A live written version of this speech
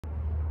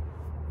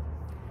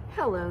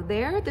Hello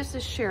there, this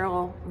is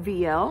Cheryl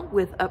VL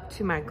with Up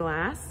to My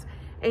Glass,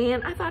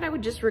 and I thought I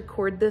would just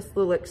record this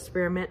little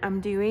experiment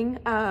I'm doing.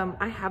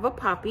 I have a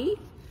poppy.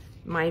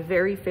 My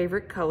very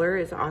favorite color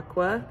is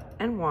aqua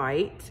and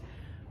white,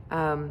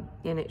 and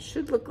it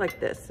should look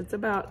like this. It's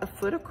about 1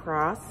 foot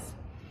across,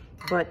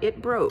 but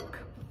it broke,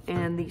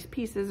 and these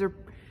pieces are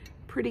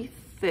pretty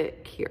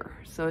thick here.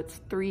 So it's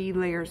 3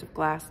 layers of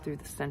glass through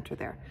the center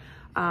there.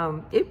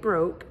 It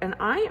broke, and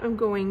I am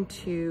going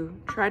to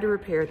try to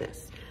repair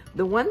this.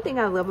 The one thing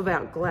I love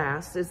about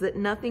glass is that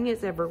nothing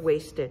is ever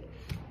wasted.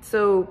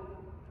 So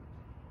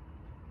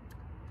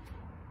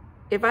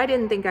if I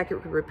didn't think I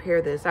could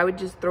repair this, I would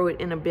just throw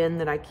it in a bin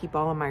that I keep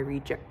all of my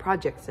reject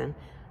projects in.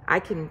 I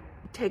can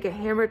take a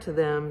hammer to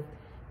them,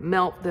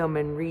 melt them,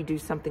 and redo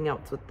something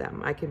else with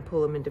them. I can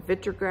pull them into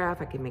Vitrograph,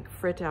 I can make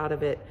frit out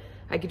of it.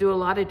 I could do a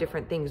lot of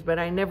different things, but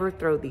I never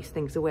throw these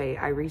things away.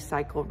 I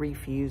recycle,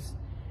 refuse,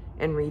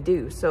 and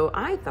redo. So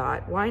I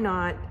thought, why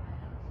not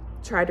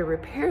try to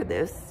repair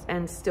this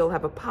and still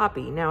have a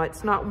poppy? Now,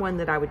 it's not one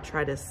that I would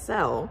try to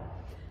sell,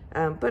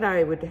 but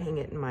I would hang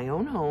it in my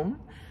own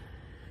home.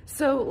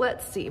 So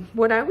let's see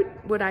what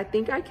I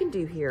think I can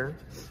do here.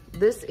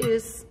 This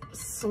is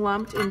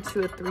slumped into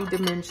a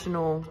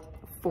 3-dimensional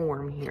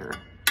form here.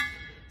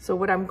 So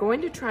what I'm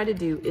going to try to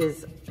do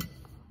is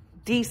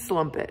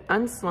de-slump it,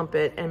 unslump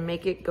it, and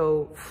make it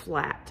go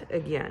flat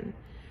again.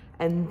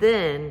 And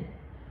then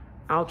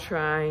I'll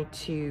try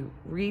to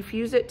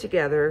refuse it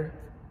together,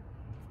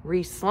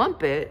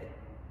 re-slump it,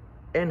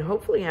 and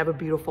hopefully have a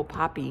beautiful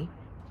poppy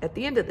at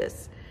the end of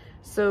this.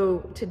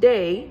 So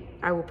today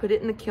I will put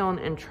it in the kiln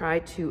and try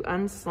to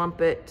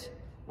unslump it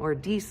or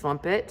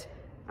de-slump it.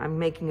 I'm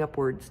making up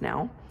words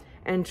now,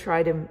 and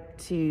try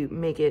to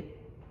make it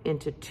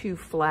into 2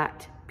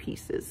 flat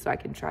pieces so I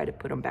can try to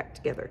put them back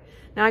together.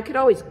 Now I could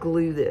always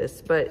glue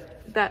this,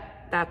 but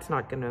that's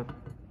not a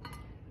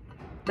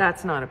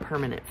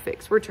permanent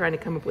fix. We're trying to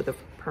come up with a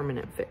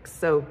permanent fix.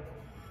 So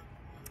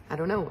I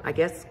don't know, I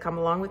guess come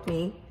along with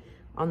me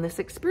on this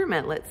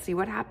experiment. Let's see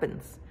what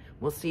happens.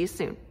 We'll see you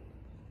soon.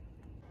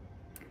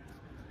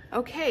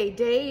 Okay,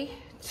 day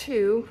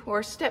 2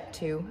 or step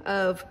 2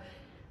 of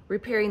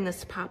repairing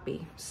this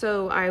poppy.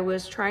 So I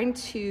was trying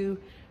to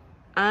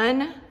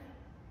unslump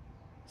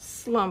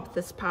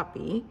this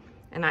poppy,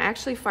 and I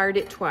actually fired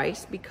it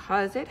twice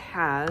because it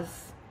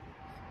has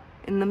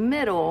in the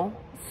middle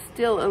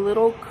still a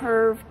little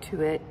curve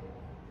to it.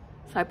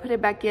 So I put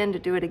it back in to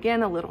do it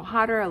again, a little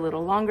hotter, a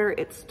little longer.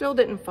 It still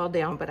didn't fall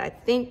down, but I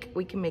think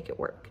we can make it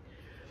work.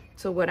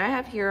 So what I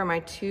have here are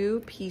my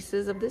 2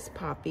 pieces of this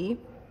poppy.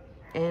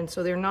 And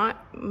so they're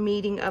not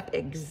meeting up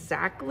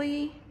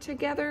exactly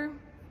together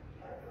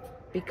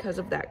because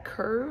of that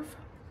curve,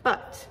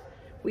 but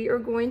we are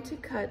going to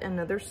cut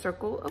another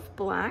circle of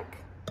black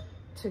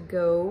to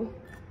go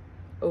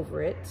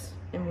over it,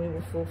 and we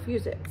will full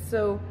fuse it.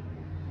 So,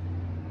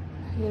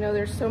 you know,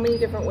 there's so many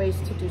different ways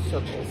to do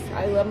circles.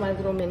 I love my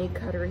little mini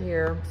cutter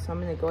here, so I'm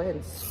gonna go ahead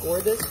and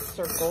score this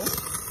circle.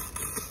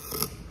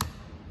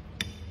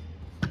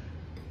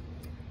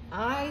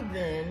 I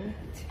then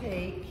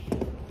take,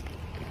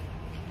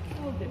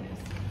 oh goodness,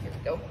 here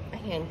we go, a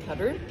hand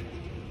cutter.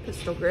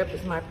 Pistol grip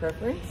is my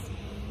preference,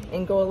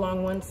 and go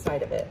along one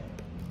side of it.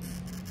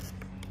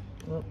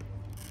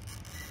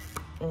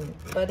 And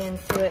butt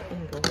into it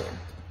and go here.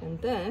 And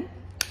then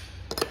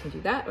you can do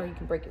that, or you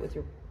can break it with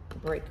your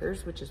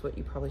breakers, which is what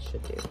you probably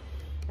should do.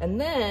 And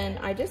then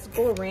I just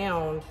go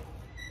around,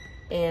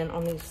 and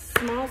on these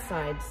small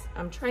sides,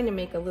 I'm trying to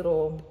make a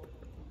little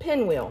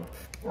pinwheel,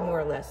 more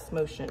or less,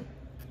 motion.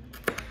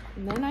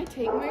 And then I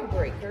take my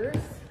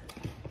breakers.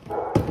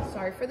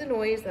 Sorry for the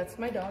noise, that's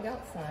my dog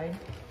outside.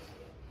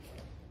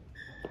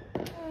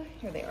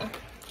 Here they are,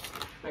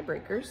 my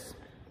breakers.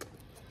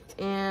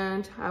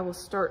 And I will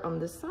start on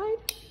this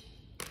side,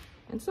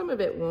 and some of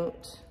it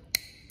won't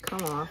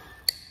come off.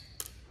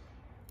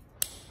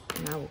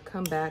 And I will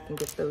come back and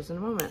get those in a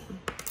moment.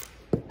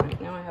 Right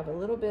now I have a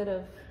little bit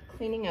of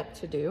cleaning up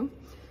to do.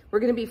 We're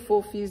gonna be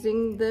full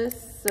fusing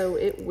this, so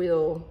it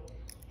will,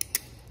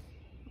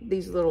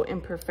 these little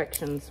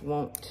imperfections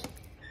won't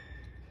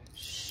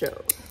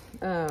show.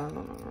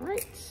 All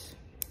right,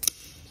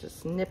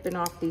 just nipping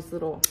off these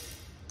little,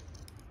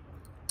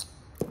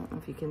 I don't know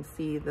if you can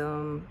see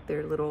them,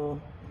 they're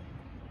little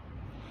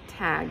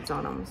tags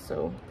on them.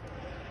 So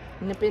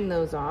nipping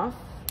those off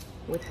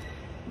with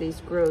these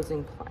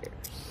Grosing pliers.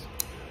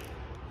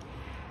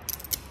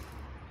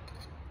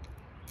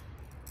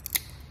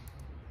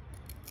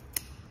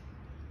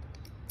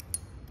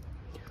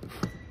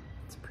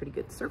 It's a pretty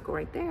good circle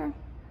right there.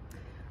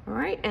 All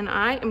right, and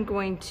I am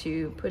going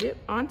to put it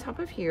on top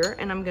of here,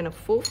 and I'm gonna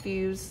full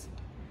fuse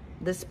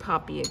this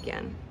poppy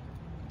again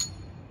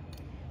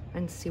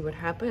and see what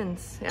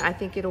happens. I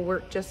think it'll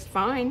work just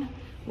fine.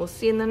 We'll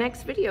see you in the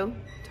next video.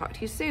 Talk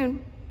to you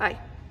soon, bye.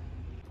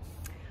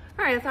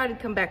 All right, I thought I'd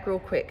come back real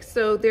quick.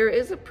 So there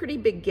is a pretty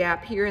big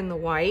gap here in the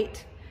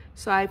white.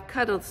 So I've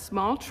cut a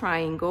small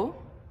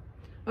triangle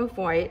of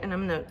white, and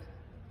I'm gonna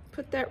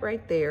put that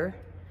right there.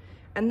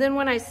 And then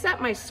when I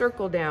set my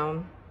circle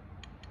down,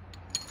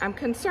 I'm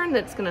concerned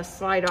that it's gonna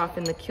slide off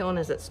in the kiln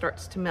as it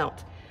starts to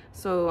melt.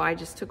 So I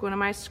just took one of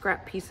my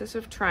scrap pieces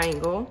of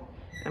triangle.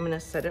 I'm gonna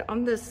set it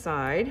on this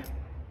side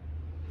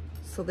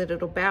so that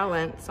it'll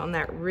balance on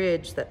that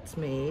ridge that's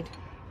made.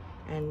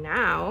 And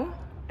now,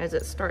 as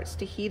it starts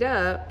to heat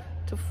up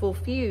to full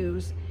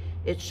fuse,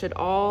 it should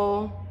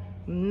all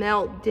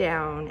melt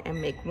down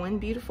and make one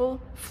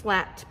beautiful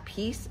flat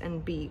piece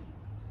and be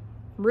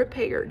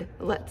repaired.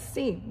 Let's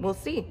see, we'll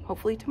see,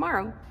 hopefully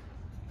tomorrow.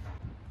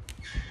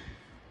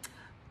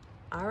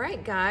 All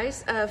right,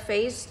 guys,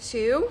 phase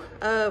 2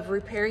 of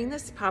repairing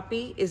this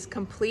poppy is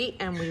complete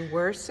and we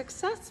were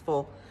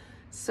successful.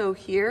 So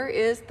here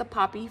is the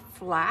poppy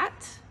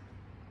flat.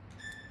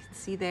 You can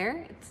see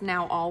there, it's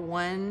now all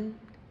one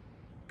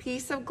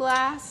piece of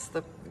glass.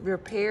 The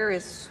repair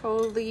is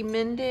totally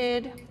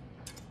mended.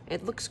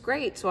 It looks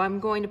great, so I'm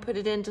going to put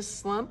it into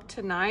slump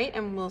tonight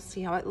and we'll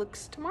see how it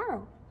looks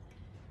tomorrow.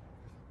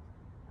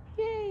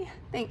 Yay,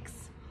 thanks.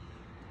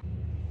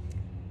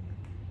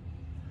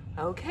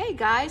 Okay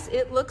guys,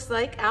 it looks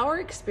like our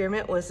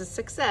experiment was a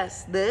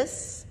success.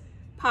 This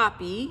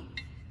poppy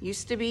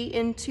used to be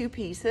in 2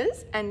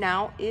 pieces and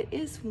now it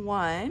is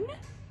 1.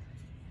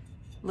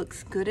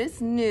 Looks good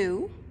as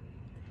new.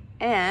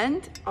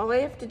 And all I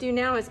have to do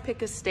now is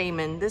pick a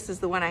stamen. This is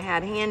the one I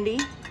had handy.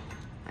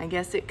 I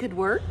guess it could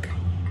work.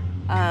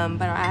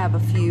 But I have a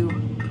few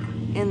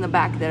in the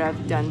back that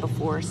I've done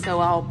before. So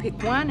I'll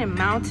pick one and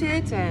mount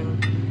it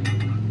and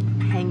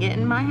hang it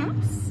in my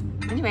house.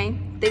 Anyway,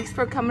 thanks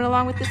for coming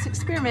along with this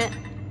experiment.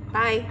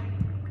 Bye.